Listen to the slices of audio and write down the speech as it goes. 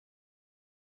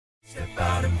Step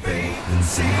out and faith and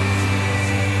see.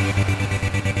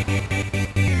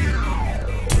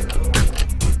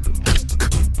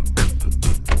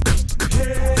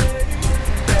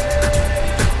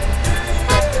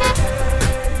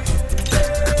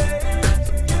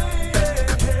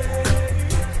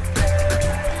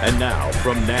 And now,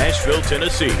 from Nashville,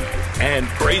 Tennessee, and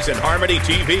Praise and Harmony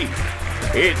TV,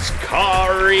 it's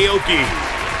Karaoke.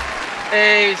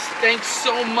 Hey, thanks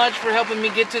so much for helping me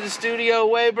get to the studio,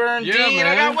 Wayburn Dean. Man.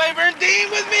 I got Wayburn Dean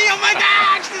with me. Oh my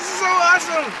gosh, this is so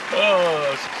awesome.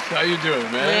 Oh, how you doing,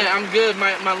 man? Man, I'm good.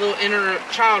 My little inner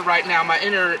child right now, my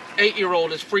inner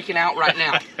 8-year-old is freaking out right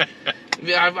now.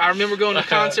 I remember going to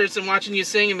concerts and watching you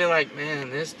sing and be like,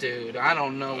 man, this dude, I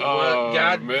don't know what.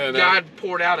 God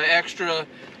poured out an extra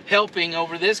helping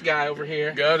over this guy over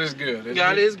here. God is good.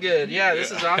 God is good. Yeah,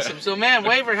 this is awesome. So, man,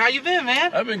 Wayburn, how you been,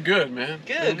 man? I've been good, man.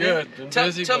 Good. Been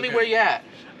busy. Tell me where you at.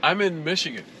 I'm in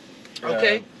Michigan.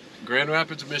 Okay. Grand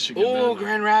Rapids, Michigan. Oh,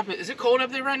 Grand Rapids. Is it cold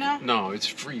up there right now? No, it's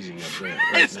freezing up there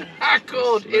right It's now. not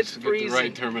cold. Let's It's get freezing. the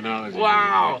right terminology.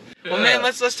 Wow. Yeah. Well, man,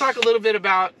 let's talk a little bit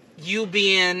about you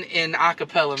being in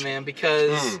Acappella, man,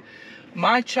 because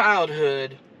my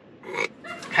childhood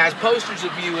has posters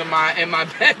of you in my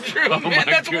bedroom. Oh, man, my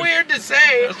that's goodness. weird to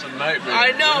say. That's a nightmare.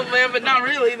 I know, man, but not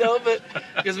really though. But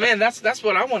because, man, that's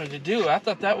what I wanted to do. I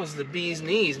thought that was the bee's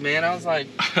knees, man. I was like,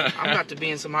 I'm about to be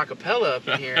in some Acappella up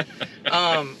in here.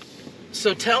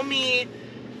 So tell me,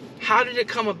 how did it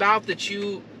come about that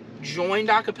you joined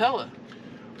Acappella?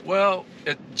 Well,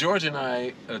 George and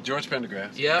I, George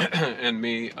Pendergrass, Yeah. and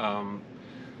me,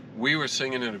 we were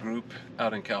singing in a group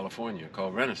out in California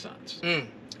called Renaissance.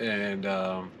 And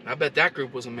I bet that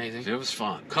group was amazing. it was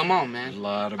fun. Come on, man. A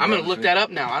lot of I'm gonna look that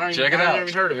up now. I Check it out. I've never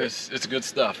even heard of it. It's good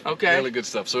stuff. Okay. Really good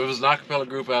stuff. So it was an acapella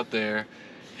group out there.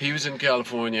 He was in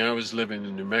California. I was living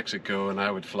in New Mexico, and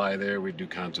I would fly there. We'd do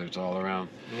concerts all around.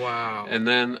 Wow. And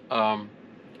then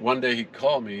one day he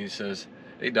called me. He says,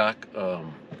 "Hey Doc,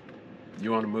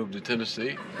 you want to move to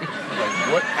Tennessee?" I'm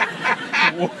like,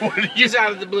 what? What are you? He's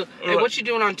out of the blue. Hey, what you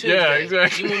doing on Tuesday? Yeah,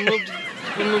 exactly. You wanna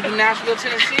move to Nashville,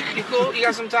 Tennessee? You cool? You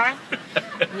got some time?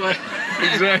 What?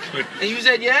 Exactly. And you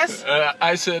said yes?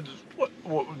 I said,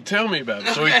 what, tell me about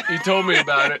it. So he told me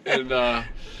about it, and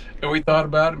we thought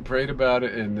about it and prayed about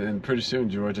it, and pretty soon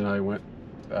George and I went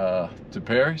to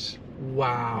Paris.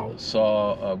 Wow.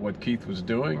 Saw what Keith was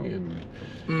doing, and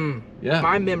yeah.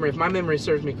 If my memory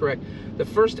serves me correct, the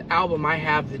first album I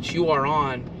have that you are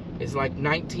on is like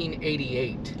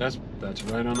 1988. That's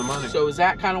right on the money. So is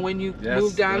that kind of when you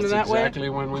moved down to that way? That's exactly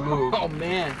when we moved. Oh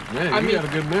man. Man, you got a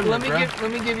good memory, let me bro.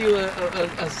 give you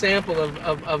a sample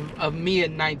of me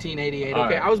in 1988.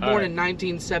 Okay, I was born in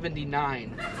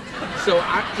 1979. So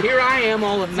here I am,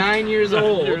 all of 9 years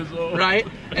old, right?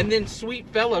 And then Sweet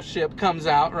Fellowship comes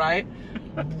out, right?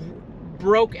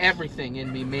 Broke everything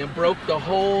in me, man. Broke the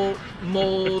whole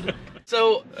mold.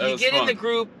 So you get in the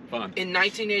group in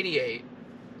 1988.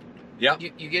 Yeah.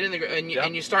 You get in the group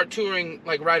and you start touring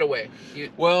like right away.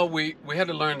 Well, we had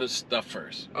to learn the stuff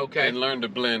first. Okay. And learn to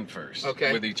blend first.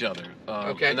 Okay. With each other.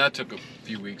 Okay. And that took a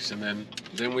few weeks, and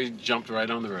then we jumped right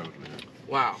on the road, man.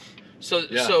 Wow. So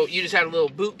Yeah. so you just had a little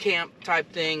boot camp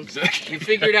type thing. Exactly. You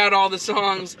figured out all the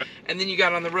songs, and then you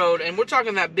got on the road. And we're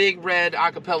talking that big red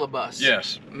acapella bus.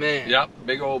 Yes. Man. Yep.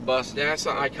 Big old bus. That's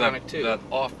iconic too. That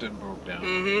often broke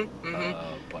down.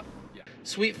 But yeah.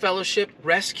 Sweet Fellowship,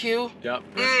 Rescue. Yep.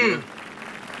 Rescue.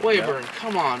 Wayburn,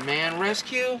 come on, man,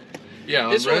 Rescue. Yeah.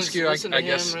 This one's Rescue. Listen to I Him,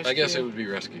 guess Rescue. it would be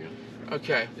Rescue.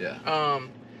 Okay. Yeah.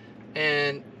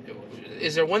 And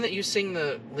is there one that you sing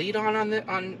the lead on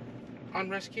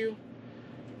Rescue?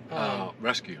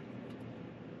 Rescue.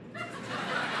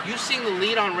 You sing the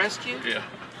lead on Rescue? Yeah.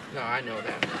 No, I know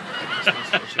that.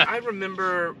 I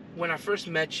remember when I first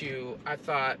met you, I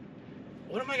thought,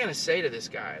 what am I gonna say to this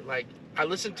guy? Like, I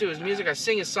listened to his music, I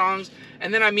sing his songs,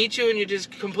 and then I meet you and you're just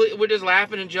we're just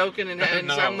laughing and joking, and No,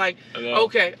 so I'm like, no.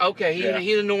 okay,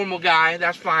 he's a normal guy,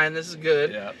 that's fine, this is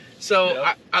good. Yeah. So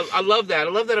Yep. I love that. I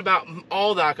love that about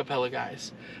all the acapella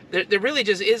guys. There really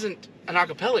just isn't an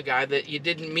acapella guy that you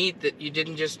didn't meet, that you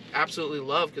didn't just absolutely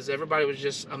love, because everybody was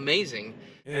just amazing.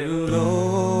 And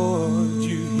Lord,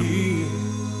 you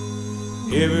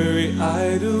hear every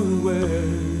idle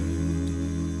word,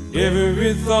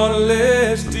 every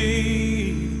thoughtless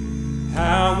deed,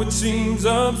 how it seems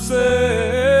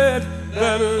absurd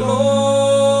that,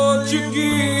 Lord, you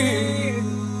give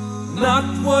not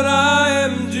what I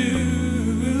am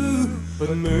due, but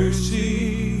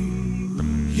mercy.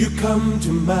 You come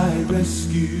to my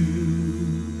rescue.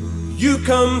 You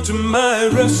come to my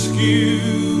rescue.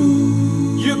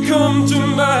 You come to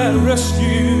my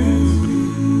rescue.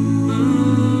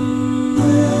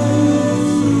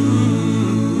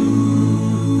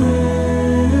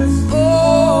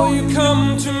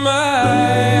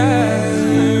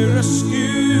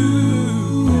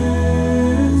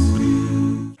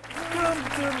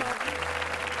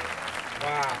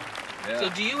 Wow. Yeah. So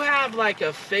do you have like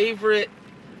a favorite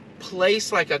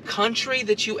place, like a country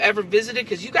that you ever visited?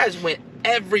 Because you guys went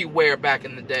everywhere back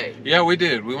in the day. Yeah, we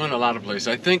did. We went a lot of places.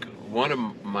 I think one of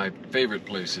my favorite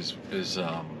places was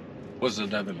the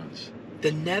Netherlands.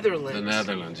 The Netherlands. The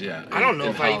Netherlands, yeah. I don't know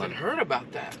if Holland. I even heard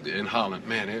about that. In Holland,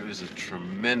 man, it was a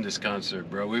tremendous concert,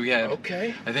 bro. We had,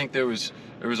 okay. I think there was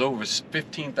over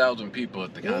 15,000 people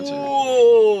at the concert.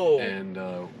 Whoa. And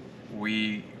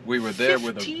we were there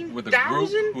with a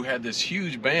group who had this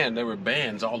huge band. There were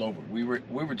bands all over. We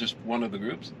were just one of the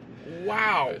groups.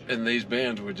 Wow. And these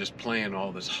bands were just playing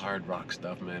all this hard rock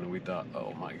stuff, man. And we thought,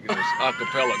 oh my goodness,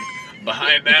 Acappella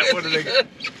behind that. What are they?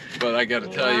 But I got to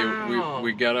tell you,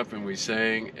 we got up and we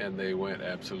sang, and they went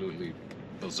absolutely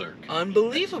berserk.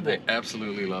 Unbelievable. They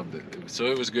absolutely loved it. So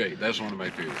it was great. That's one of my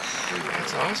favorites.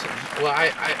 That's awesome. Well,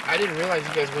 I didn't realize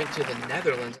you guys went to the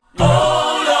Netherlands.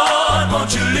 Oh Lord,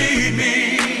 won't you lead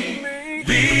me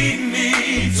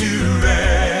to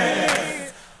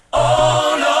rest?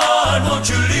 Oh Lord, won't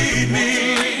you lead me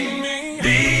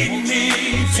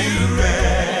to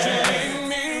rest?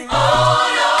 Oh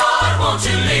Lord, won't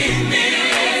you lead me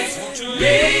to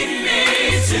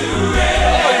rest?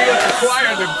 Oh, you got the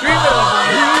choir, the people.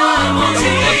 Won't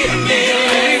you lead me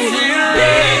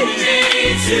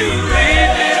to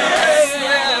rest?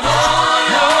 Oh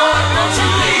Lord, won't you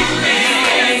lead me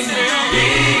to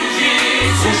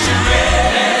rest?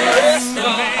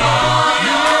 Oh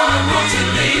Lord, won't you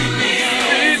lead me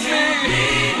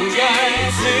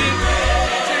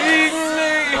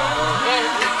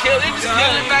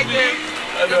Back there.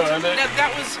 I know. Now,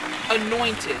 that was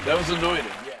anointed. That was anointed.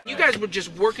 Yeah. You guys were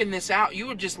just working this out. You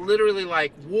were just literally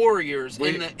like warriors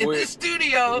in the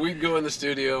studio. We'd go in the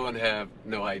studio and have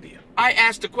no idea. I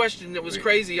asked a question that was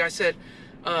crazy. I said,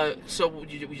 so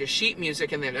you just sheet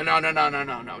music? And then,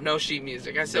 no sheet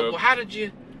music. I said, Nope. well, how did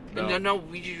you? No.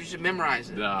 We just memorize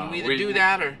it. No, you either do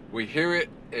that or... We hear it,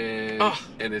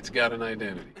 and it's got an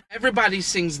identity. Everybody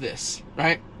sings this,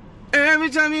 right? Every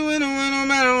time you win, no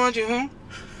matter what you want.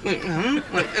 And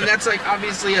that's like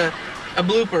obviously a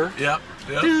blooper. Yep.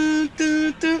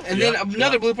 And then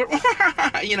another blooper.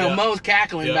 Mo's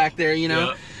cackling back there,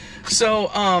 Yep. So,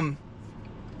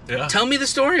 tell me the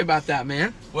story about that,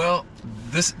 man. Well,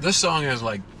 this song has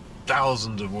like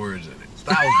thousands of words in it.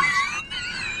 Thousands.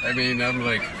 I mean, I'm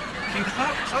like,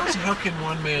 how can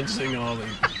one man sing all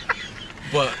these?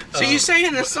 But so you're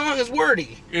saying the song is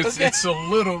wordy? It's a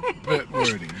little bit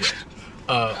wordy.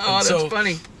 Yeah. That's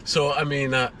funny. So I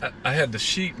mean, I had the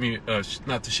sheet music,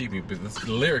 not the sheet music, but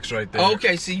the lyrics right there.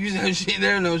 Okay, so you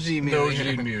there are no sheet music. No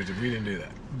sheet music. We didn't do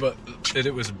that. But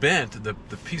it was bent. The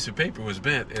piece of paper was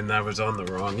bent, and I was on the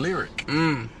wrong lyric.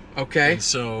 Okay. And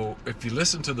so if you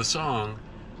listen to the song,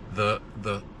 the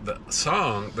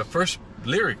song, the first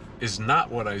lyric is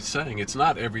not what I sang. It's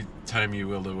not every time you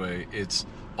will away. It's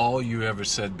all you ever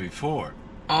said before.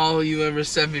 All you ever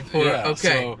said before. Yeah,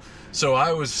 okay. So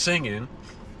I was singing.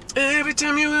 Every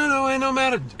time you went away, no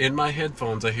matter. In my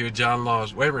headphones, I hear John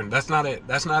Law's Wayburn. That's not it.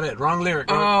 That's not it. Wrong lyric.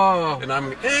 Oh. And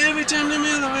I'm every time you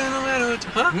went away, no matter what.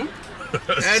 Huh?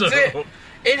 That's it.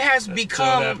 It has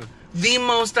become the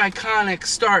most iconic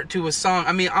start to a song.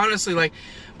 I mean, honestly, like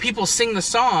people sing the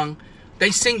song,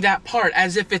 they sing that part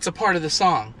as if it's a part of the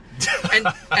song. And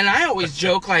I always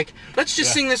joke like, let's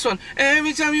just sing this one.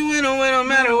 Every time you went away, no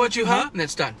matter what you and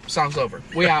it's done. Song's over.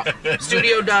 We out.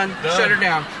 Studio done. Shut her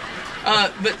down.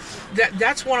 But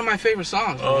that's one of my favorite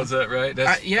songs. Oh, man. Is that right?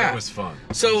 Yeah. That was fun.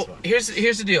 So here's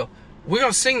the deal. We're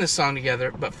gonna sing this song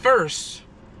together, but first,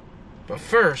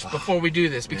 before we do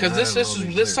this, because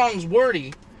this song's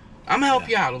wordy, I'm gonna help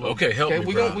you out a little. Okay, help me.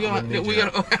 We gonna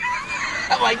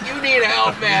like you need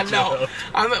help, man. No,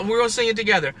 we're gonna sing it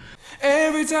together.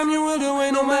 Every time you went away,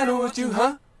 no matter what you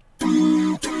That's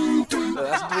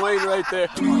Dwayne right there.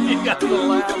 You got the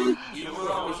laugh. You were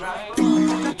always right.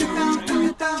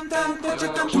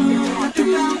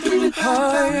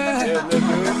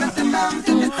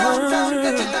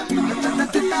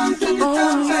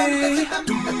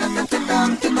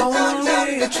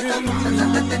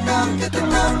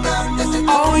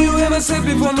 All you ever said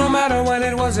before, no matter what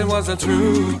it wasn't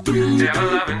true. Never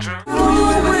loving true.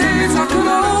 Always,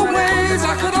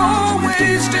 I could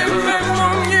always depend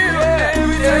on you.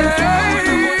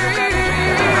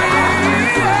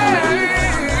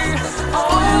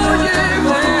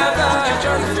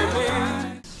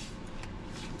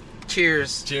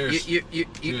 Cheers. Cheers.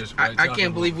 Cheers. I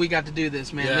can't believe we got to do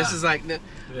this, man. Yeah. This is like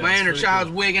my inner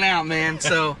child's wigging out, man.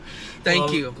 So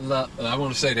thank you. I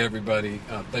want to say to everybody,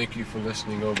 thank you for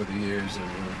listening over the years, and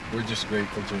we're just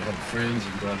grateful to have friends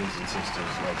and brothers and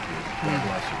sisters like you. God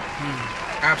bless you.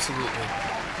 Absolutely.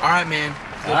 All right, man.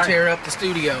 Go tear up the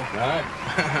studio. All right.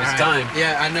 It's time.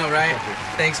 Yeah, I know, right?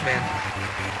 Thanks, man.